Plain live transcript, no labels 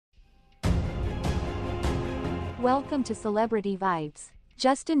Welcome to Celebrity Vibes.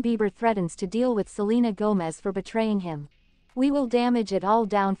 Justin Bieber threatens to deal with Selena Gomez for betraying him. We will damage it all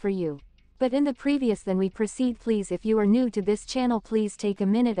down for you. But in the previous then we proceed, please if you are new to this channel, please take a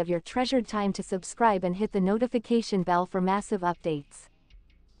minute of your treasured time to subscribe and hit the notification bell for massive updates.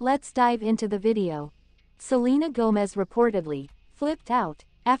 Let's dive into the video. Selena Gomez reportedly flipped out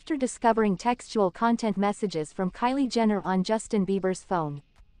after discovering textual content messages from Kylie Jenner on Justin Bieber's phone.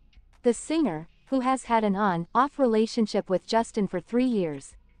 The singer, who has had an on-off relationship with Justin for 3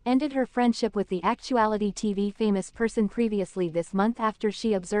 years, ended her friendship with the actuality TV famous person previously this month after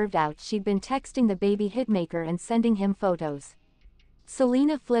she observed out she'd been texting the baby hitmaker and sending him photos.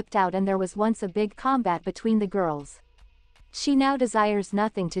 Selena flipped out and there was once a big combat between the girls. She now desires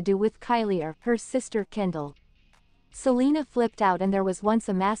nothing to do with Kylie or her sister Kendall. Selena flipped out and there was once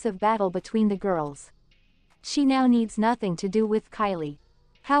a massive battle between the girls. She now needs nothing to do with Kylie.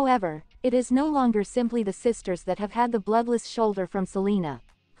 However, it is no longer simply the sisters that have had the bloodless shoulder from Selena,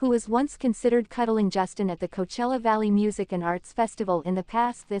 who was once considered cuddling Justin at the Coachella Valley Music and Arts Festival in the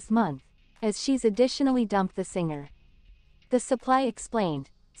past this month, as she's additionally dumped the singer. The Supply explained,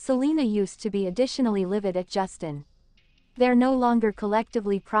 Selena used to be additionally livid at Justin. They're no longer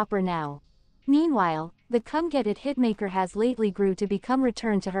collectively proper now. Meanwhile, the Come Get It hitmaker has lately grew to become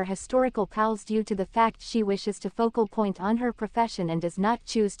returned to her historical pals due to the fact she wishes to focal point on her profession and does not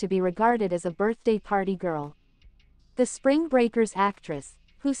choose to be regarded as a birthday party girl. The Spring Breakers actress,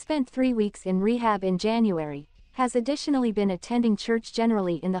 who spent 3 weeks in rehab in January, has additionally been attending church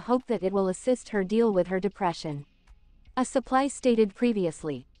generally in the hope that it will assist her deal with her depression. A Supply stated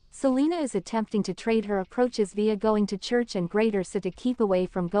previously, Selena is attempting to trade her approaches via going to church and greater so to keep away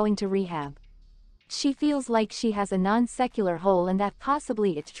from going to rehab. She feels like she has a non-secular hole and that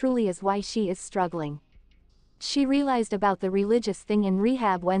possibly it truly is why she is struggling. She realized about the religious thing in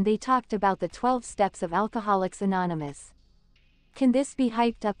rehab when they talked about the 12 steps of Alcoholics Anonymous. Can this be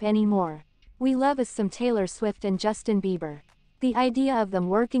hyped up anymore? We love us some Taylor Swift and Justin Bieber. The idea of them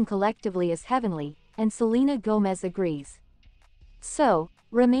working collectively is heavenly, and Selena Gomez agrees. So,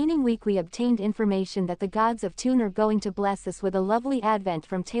 remaining week we obtained information that the gods of tune are going to bless us with a lovely advent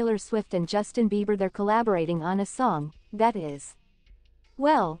from Taylor Swift and Justin Bieber. They're collaborating on a song, that is.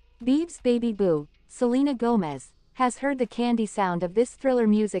 Well, Biebs Baby Boo, Selena Gomez, has heard the candy sound of this thriller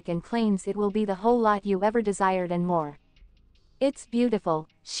music and claims it will be the whole lot you ever desired and more. It's beautiful,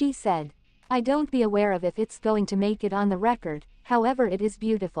 she said. I don't be aware of if it's going to make it on the record, however it is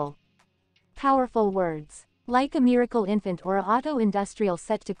beautiful. Powerful words. Like a miracle infant or a auto-industrial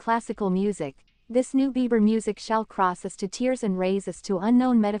set to classical music, this new Bieber music shall cross us to tears and raise us to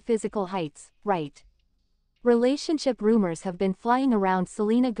unknown metaphysical heights, right? Relationship rumors have been flying around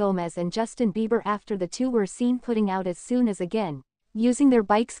Selena Gomez and Justin Bieber after the two were seen putting out as soon as again, using their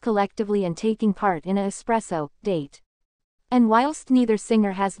bikes collectively and taking part in a espresso date. And whilst neither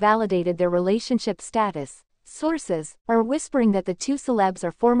singer has validated their relationship status, sources are whispering that the two celebs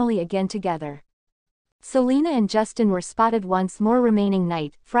are formally again together. Selena and Justin were spotted once more remaining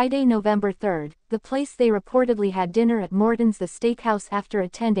night, Friday, November 3rd, the place they reportedly had dinner at Morton's the Steakhouse after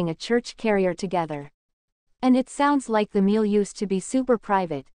attending a church carrier together. And it sounds like the meal used to be super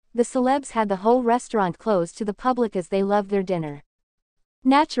private. The celebs had the whole restaurant closed to the public as they loved their dinner.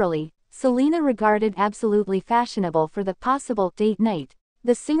 Naturally, Selena regarded absolutely fashionable for the possible date night.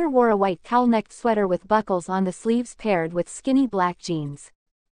 The singer wore a white cowl-necked sweater with buckles on the sleeves paired with skinny black jeans.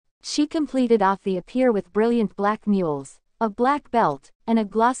 She completed off the appear with brilliant black mules, a black belt, and a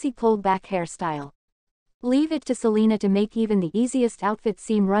glossy pulled-back hairstyle. Leave it to Selena to make even the easiest outfit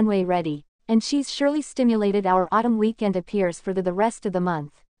seem runway ready, and she's surely stimulated our autumn weekend appears for the rest of the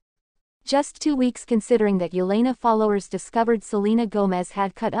month. Just 2 weeks considering that Selena followers discovered Selena Gomez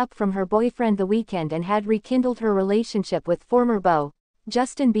had cut up from her boyfriend The Weeknd and had rekindled her relationship with former beau,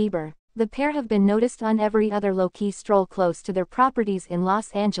 Justin Bieber. The pair have been noticed on every other low-key stroll close to their properties in Los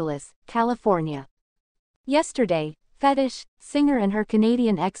Angeles, California. Yesterday, Fetish, singer and her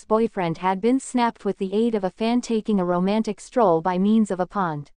Canadian ex-boyfriend had been snapped with the aid of a fan taking a romantic stroll by means of a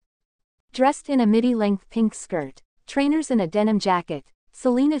pond. Dressed in a midi-length pink skirt, trainers and a denim jacket,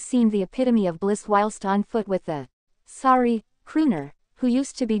 Selena seemed the epitome of bliss whilst on foot with the sorry crooner, who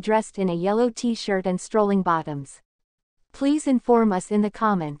used to be dressed in a yellow t-shirt and strolling bottoms. Please inform us in the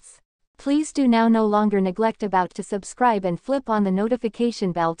comments. Please do now no longer neglect about to subscribe and flip on the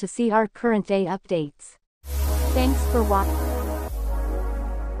notification bell to see our current day updates. Thanks for watching.